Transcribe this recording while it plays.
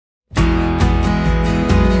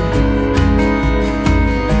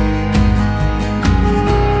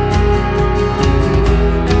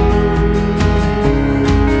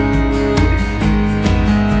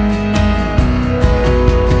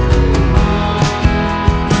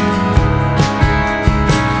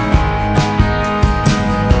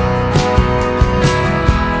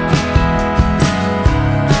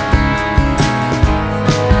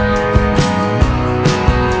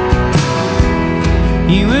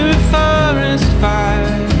a forest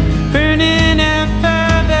fire, burning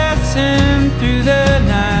effervescent through the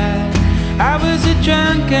night. I was a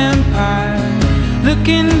drunk empire,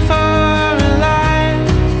 looking for a light.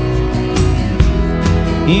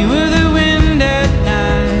 You were the wind at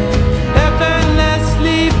night,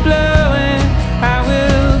 effortlessly blowing. I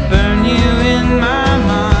will burn you in my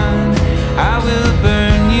mind. I will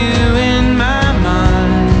burn you in my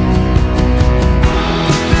mind.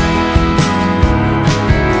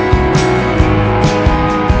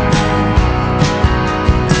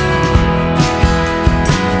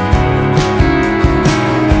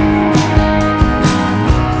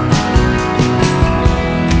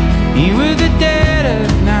 You were the dead of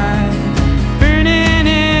night, burning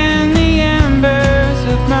in the embers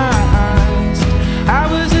of my eyes. I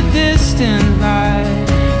was a distant light,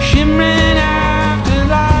 shimmering after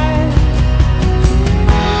light.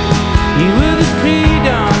 You were the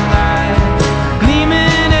pre-dawn light,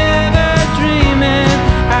 gleaming, ever dreaming.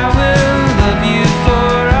 I will love you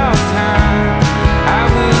for all time. I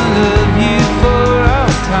will love you for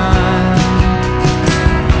all time.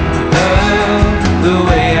 Oh, the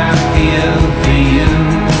way I feel for you,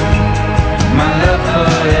 my love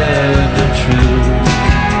forever true.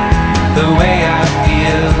 The way I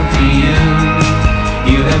feel for you,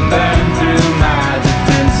 you have burned through my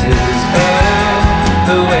defenses. Oh,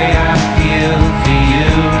 the way I feel for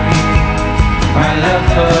you, my love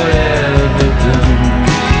forever blooms.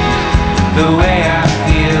 The way